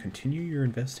best and continue your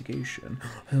investigation.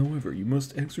 However, you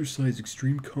must exercise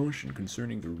extreme caution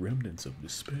concerning the remnants of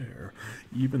despair.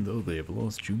 Even though they have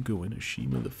lost Junko and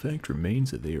Ashima, the fact remains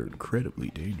that they are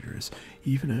incredibly dangerous.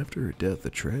 Even after her death,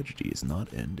 the tragedy is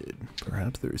not ended.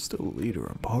 Perhaps there is still a leader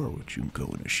on par with Junko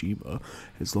and Ashima.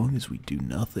 As long as we do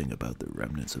nothing about the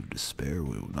remnants of despair,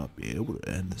 we will not be able to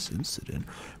end this incident.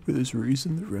 For this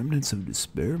reason, the remnants of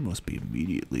despair must be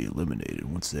immediately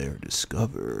eliminated once they are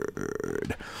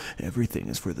discovered. Everything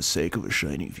is for the sake of a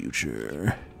shining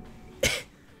future.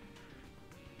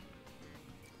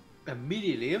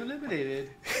 Immediately eliminated?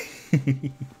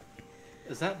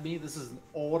 Does that mean this is an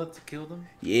order to kill them?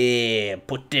 Yeah,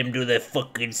 put them to the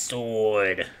fucking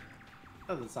sword.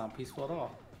 That doesn't sound peaceful at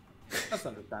all. That's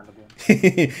understandable.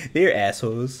 They're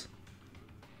assholes.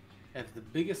 If the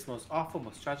biggest, most awful,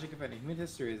 most tragic event in human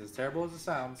history is as terrible as it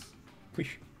sounds,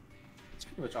 it's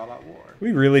pretty much all out war.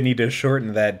 We really need to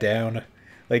shorten that down.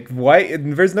 Like, why?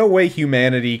 There's no way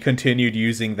humanity continued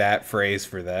using that phrase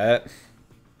for that.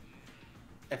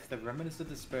 If the remnants of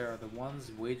despair are the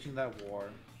ones waging that war,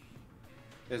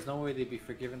 there's no way they'd be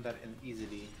forgiven that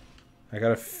easily. I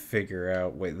gotta figure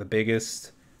out, wait, the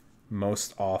biggest,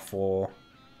 most awful,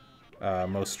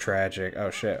 most tragic, oh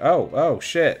shit, oh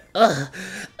shit.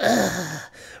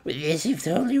 With this, you've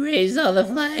totally raised all the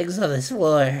flags on this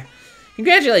floor.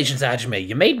 Congratulations, Hajime,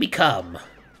 you made me come.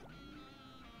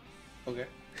 Okay.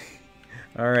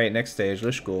 Alright, next stage,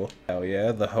 let's go. Oh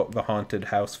yeah, the haunted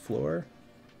house floor.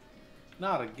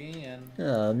 Not again.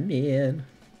 Oh man.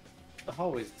 The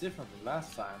hallway's different from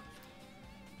last time.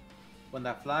 When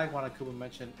that flag Wanakuba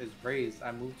mentioned is raised,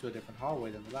 I moved to a different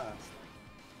hallway than the last.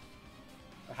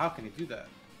 How can he do that?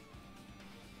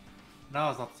 Now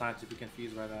is not the time to be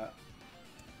confused by that.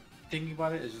 Thinking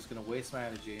about it is just gonna waste my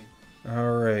energy.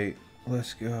 Alright,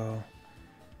 let's go.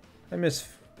 I miss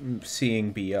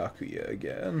seeing Byakuya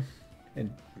again.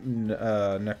 And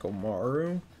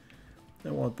Nekomaru. I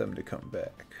want them to come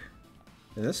back.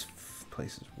 And this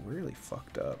place is really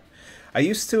fucked up. I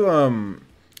used to,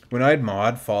 when I'd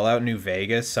mod Fallout New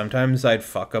Vegas, sometimes I'd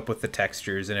fuck up with the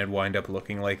textures and it'd wind up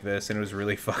looking like this, and it was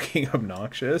really fucking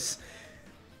obnoxious.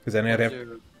 Because then I'd have...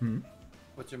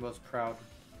 What's your most proud?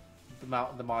 The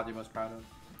mod you're most proud of?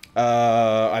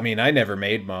 I mean, I never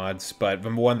made mods, but the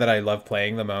one that I loved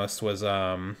playing the most was, it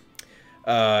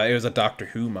was a Doctor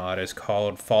Who mod. It's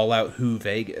called Fallout Who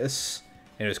Vegas.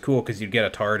 And it was cool because you'd get a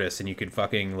TARDIS and you could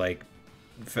fucking, like...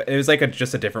 It was like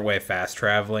just a different way of fast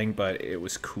traveling, but it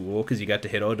was cool because you got to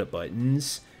hit all the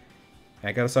buttons.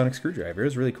 I got a sonic screwdriver. It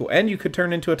was really cool. And you could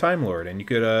turn into a Time Lord, and you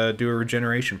could do a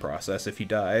regeneration process if you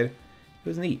died. It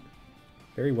was neat.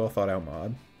 Very well thought out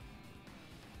mod.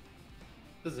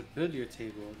 There's a billiard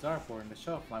table, a dartboard, and a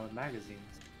shelf lined with magazines.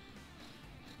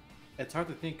 It's hard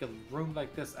to think a room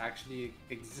like this actually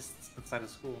exists inside a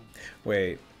school.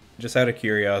 Wait, just out of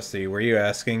curiosity, were you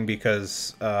asking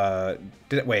because,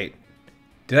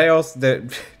 did I also,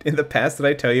 in the past, did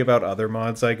I tell you about other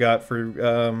mods I got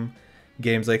for,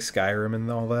 games like Skyrim and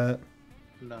all that?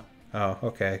 No. Oh,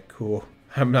 okay, cool.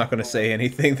 I'm not gonna say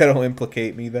anything that'll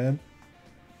implicate me then.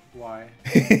 Why?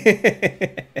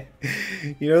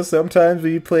 You know, sometimes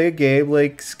when you play a game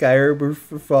like Skyrim or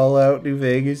Fallout New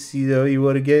Vegas, you know, you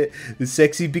want to get the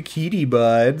sexy bikini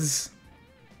buds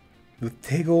with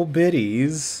big old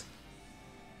bitties.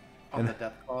 On the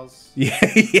death claws?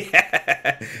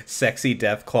 Yeah. Sexy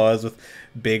death claws with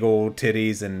big old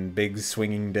titties and big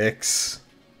swinging dicks.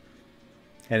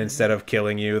 And instead of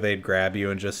killing you, they'd grab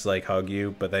you and just, like, hug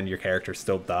you, but then your character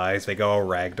still dies. They go all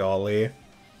ragdoll-y.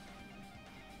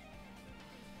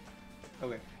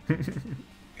 Okay.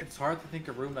 It's hard to think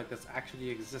a room like this actually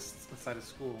exists inside a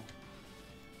school.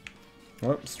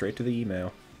 Well, straight to the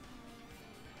email.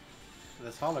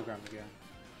 This hologram again.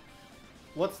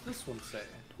 What's this one say?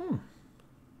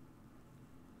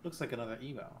 Looks like another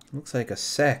email. Looks like a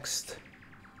sext.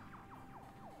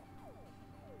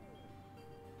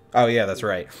 Oh, yeah, that's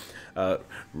right.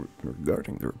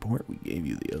 Regarding the report we gave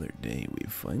you the other day,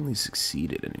 we've finally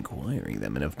succeeded in acquiring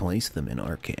them and have placed them in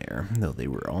our care, though they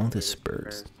were all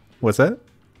dispersed. What's that?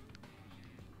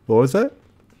 What was that?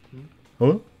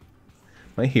 Huh?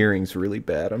 My hearing's really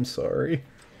bad, I'm sorry.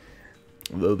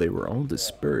 Though they were all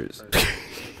dispersed.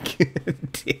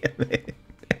 Damn it.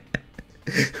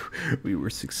 We were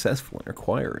successful in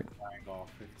acquiring.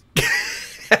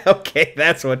 Okay,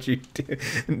 that's what you do.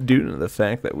 Due to the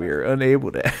fact that we are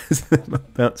unable to ask them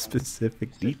about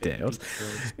specific details,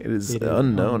 it is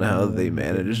unknown how they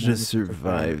managed to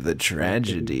survive the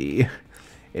tragedy.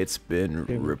 It's been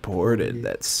reported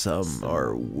that some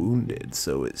are wounded,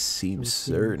 so it seems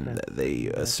certain that they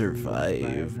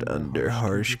survived under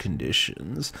harsh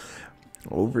conditions.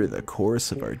 Over the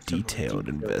course of our detailed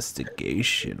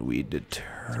investigation, we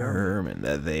determined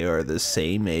that they are the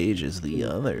same age as the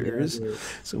others,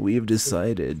 so we have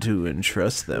decided to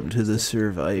entrust them to the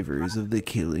survivors of the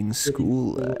killing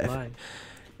school life.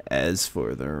 As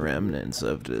for the remnants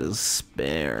of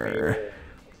despair,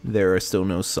 there are still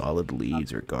no solid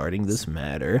leads regarding this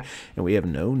matter, and we have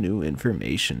no new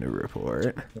information to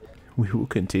report. We will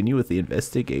continue with the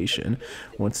investigation.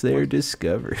 Once they are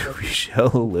discovered, we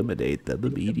shall eliminate them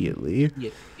immediately.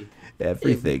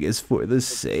 Everything is for the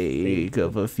sake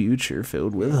of a future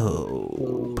filled with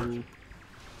hope.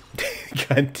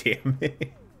 God damn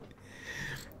it.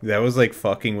 That was like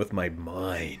fucking with my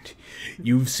mind.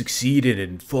 You've succeeded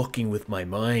in fucking with my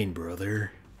mind,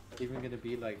 brother. Even gonna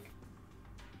be like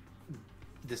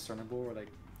discernible or like...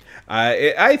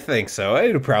 I think so.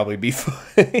 It'll probably be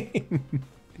fine.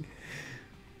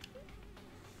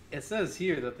 It says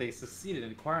here that they succeeded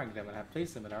in acquiring them and have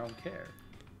placed them in our own care.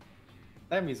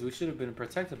 That means we should have been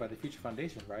protected by the Future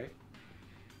Foundation, right?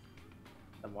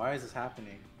 Then why is this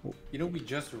happening? You know, we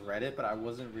just read it, but I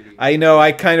wasn't really... I know,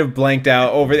 I kind of blanked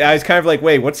out over... I was kind of like,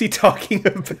 wait, what's he talking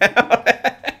about?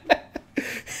 I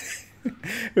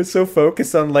was so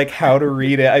focused on, like, how to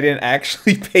read it, I didn't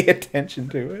actually pay attention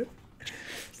to it.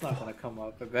 It's not going to come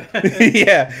up, I bet.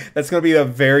 Yeah, that's going to be a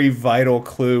very vital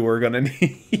clue we're going to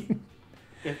need.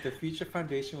 If the Future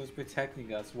Foundation was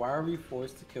protecting us, why are we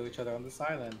forced to kill each other on this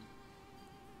island?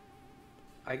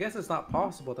 I guess it's not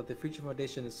possible that the Future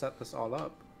Foundation has set this all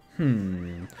up.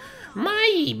 My,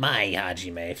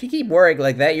 Hajime, if you keep worrying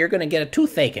like that, you're gonna get a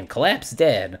toothache and collapse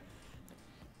dead.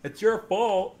 It's your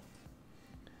fault.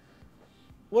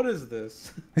 What is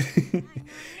this?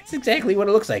 It's exactly what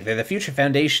it looks like. They're the Future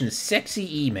Foundation's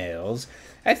sexy emails.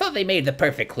 I thought they made the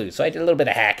perfect clue, so I did a little bit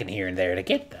of hacking here and there to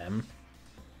get them.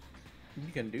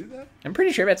 You can do that? I'm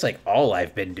pretty sure that's like all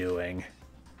I've been doing.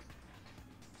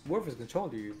 Whoever's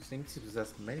controlled you seems to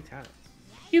possess many talents.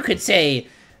 You could say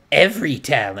every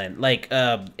talent, like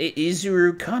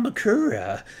Izuru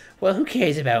Kamakura. Well, who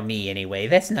cares about me anyway?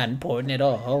 That's not important at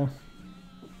all.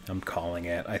 I'm calling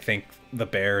it. I think the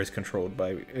bear is controlled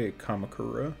by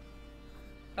Kamakura.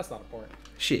 That's not important.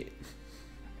 Shit.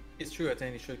 It's true that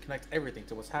Danny should connect everything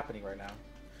to what's happening right now.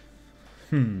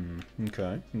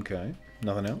 Okay.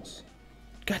 Nothing else?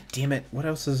 God damn it. What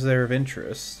else is there of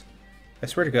interest? I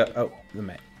swear to God. Oh, the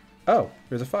map. Oh,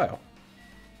 there's a file.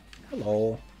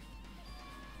 Hello.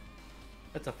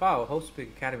 It's a file with Hope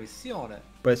Speak Academy's seal on it.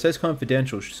 But it says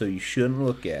confidential, so you shouldn't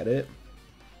look at it.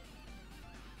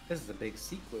 This is a big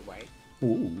secret, right?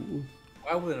 Ooh.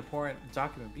 Why would an important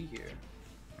document be here?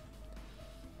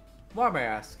 Why am I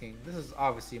asking? This is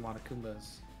obviously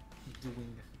Monokuma's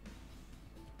doing.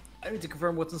 I need to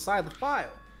confirm what's inside the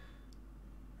file.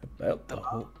 About the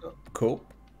whole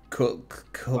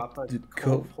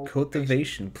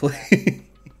cultivation play.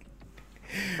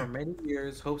 For many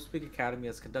years, Hope Speak Academy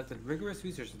has conducted rigorous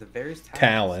research into various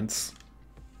talents.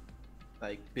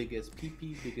 Like biggest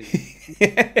PP,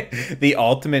 biggest. The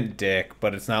ultimate dick,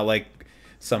 but it's not like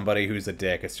somebody who's a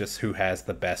dick. It's just who has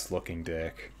the best looking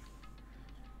dick.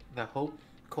 The Hope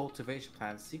Cultivation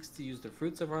Plan seeks to use the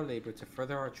fruits of our labor to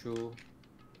further our true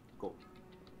goal.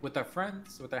 With our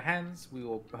friends, with our hands, we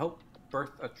will help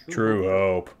birth a true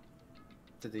hope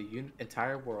to the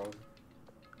entire world.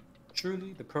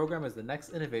 Truly, the program is the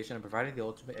next innovation in providing the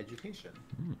ultimate education.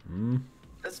 Mm-hmm.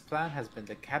 This plan has been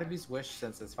the Academy's wish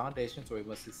since its foundation, so we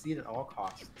must succeed at all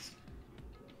costs.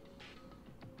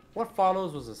 What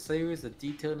follows was a series of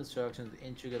detailed instructions and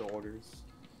intricate orders.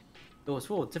 It was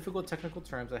full of difficult technical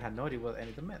terms I had no idea what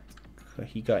any of them meant.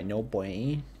 He got no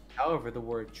boy. However, the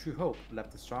word true hope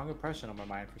left a strong impression on my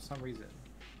mind for some reason.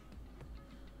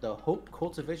 The Hope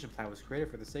Cultivation Plan was created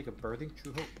for the sake of birthing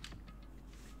true hope.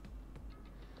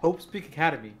 Hope Speak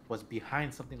Academy was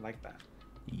behind something like that.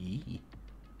 Yee.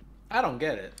 I don't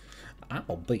get it. I'm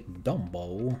a big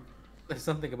Dumbo. There's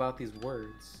something about these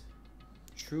words.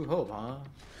 True hope, huh?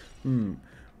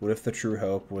 What if the true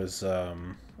hope was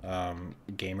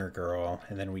Gamer Girl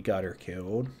and then we got her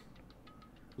killed?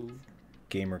 Who?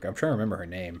 Gamer. I'm trying to remember her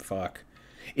name. Fuck.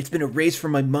 It's been erased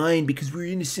from my mind because we're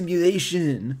in a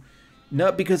simulation.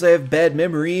 Not because I have bad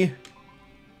memory.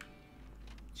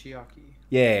 Chiaki.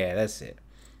 Yeah, that's it.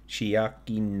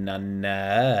 Chiaki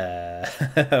Nana.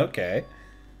 Okay.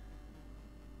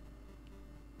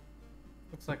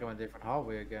 Looks like I'm in a different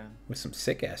hallway again. With some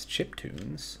sick-ass chip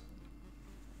tunes.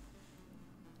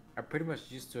 I'm pretty much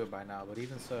used to it by now, but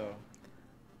even so.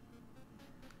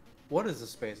 What is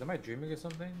this space? Am I dreaming or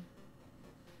something?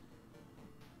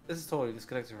 This is totally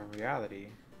disconnected from reality.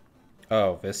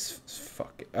 Oh, this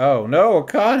fucking... Oh, no,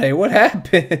 Akane, what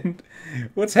happened?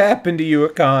 What's happened to you,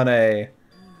 Akane?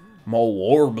 More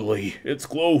warbly. It's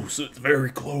close. It's very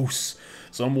close.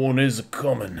 Someone is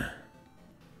coming.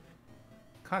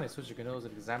 Connie switching her nose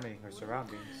and examining her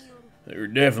surroundings. They're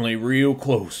definitely real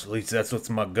close. At least that's what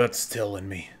my gut's telling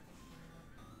me.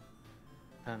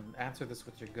 And answer this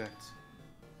with your gut.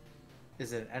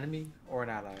 Is it an enemy or an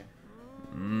ally?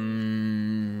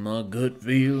 My gut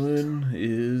feeling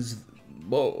is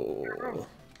both.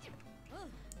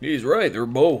 He's right, they're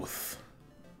both.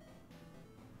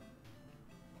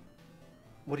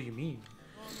 What do you mean?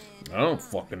 I don't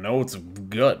fucking know, it's a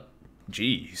gut.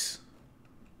 Jeez.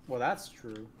 Well, that's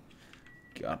true.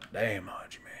 God damn,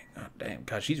 Hajime. God damn.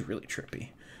 God, she's really trippy.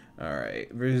 Alright,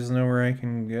 there's nowhere I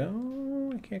can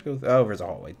go. I can't go. Oh, there's a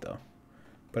hallway, though.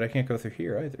 But I can't go through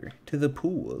here either. To the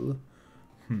pool.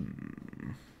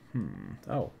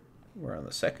 Oh, we're on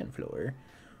the second floor.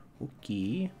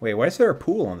 Okay. Wait, why is there a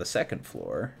pool on the second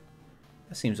floor?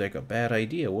 That seems like a bad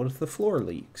idea. What if the floor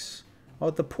leaks? Oh,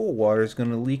 the pool water is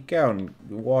going to leak out and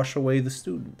wash away the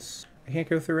students. I can't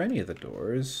go through any of the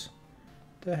doors.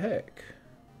 The heck?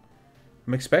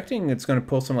 I'm expecting it's going to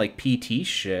pull some, like, PT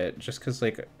shit, just because,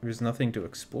 like, there's nothing to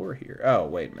explore here. Oh,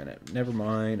 wait a minute. Never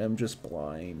mind. I'm just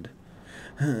blind.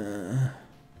 I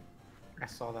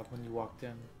saw that when you walked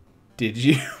in. Did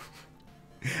you?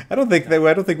 I don't think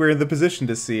we're in the position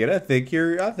to see it. I think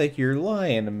you're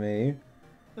lying to me.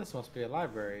 This must be a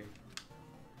library.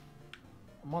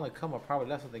 I'm on the come. I probably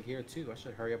left something here too. I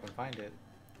should hurry up and find it.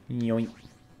 Yoink.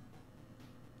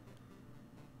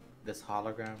 This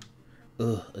hologram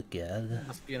Ugh, again.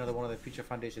 must be another one of the Future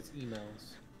Foundation's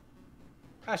emails.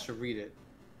 I should read it.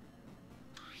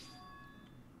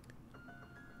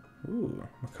 Ooh,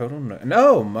 Makoto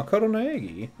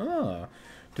Naegi. Ah.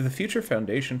 To the Future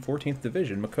Foundation 14th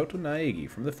Division, Makoto Naegi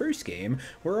from the first game.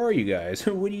 Where are you guys?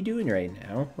 What are you doing right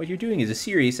now? What you're doing is a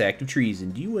serious act of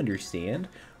treason. Do you understand?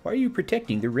 Why are you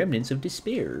protecting the remnants of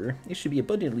despair? It should be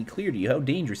abundantly clear to you how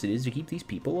dangerous it is to keep these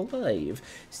people alive.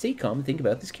 Stay calm and think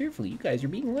about this carefully. You guys are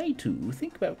being lied to.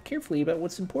 Think carefully about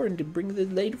what's important to bring the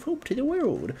light of hope to the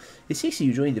world. It's 6 of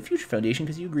you joined the Future Foundation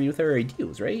because you agree with our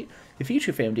ideals, right? The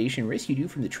Future Foundation rescued you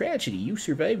from the tragedy. You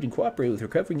survived and cooperated with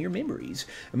recovering your memories.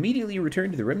 Immediately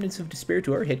return to the remnants of despair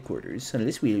to our headquarters.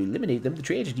 Unless we eliminate them, the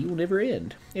tragedy will never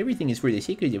end. Everything is for the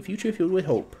sake of a future filled with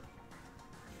hope.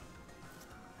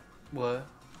 What?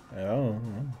 Oh.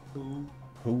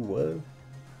 Who was?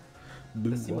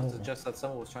 This email suggests that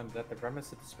someone was trying to let the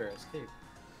remnants of despair escape.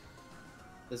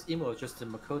 This email is just to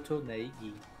Makoto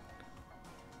Naegi.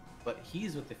 But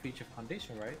he's with the Future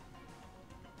Foundation, right?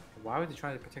 Why would they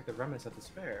try to protect the remnants of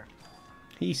despair?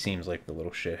 He seems like the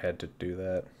little shithead to do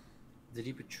that. Did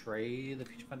he betray the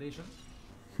Future Foundation?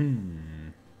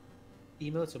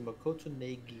 Email to Makoto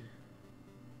Naegi.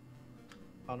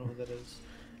 I don't know who that is.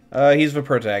 He's the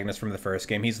protagonist from the first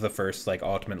game. He's the first, like,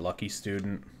 ultimate lucky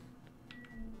student.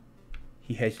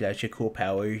 He has lots of cool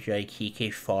powers, like he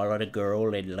can fall on a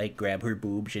girl and, like, grab her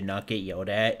boobs and not get yelled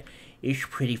at. It's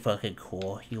pretty fucking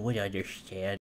cool. You would understand.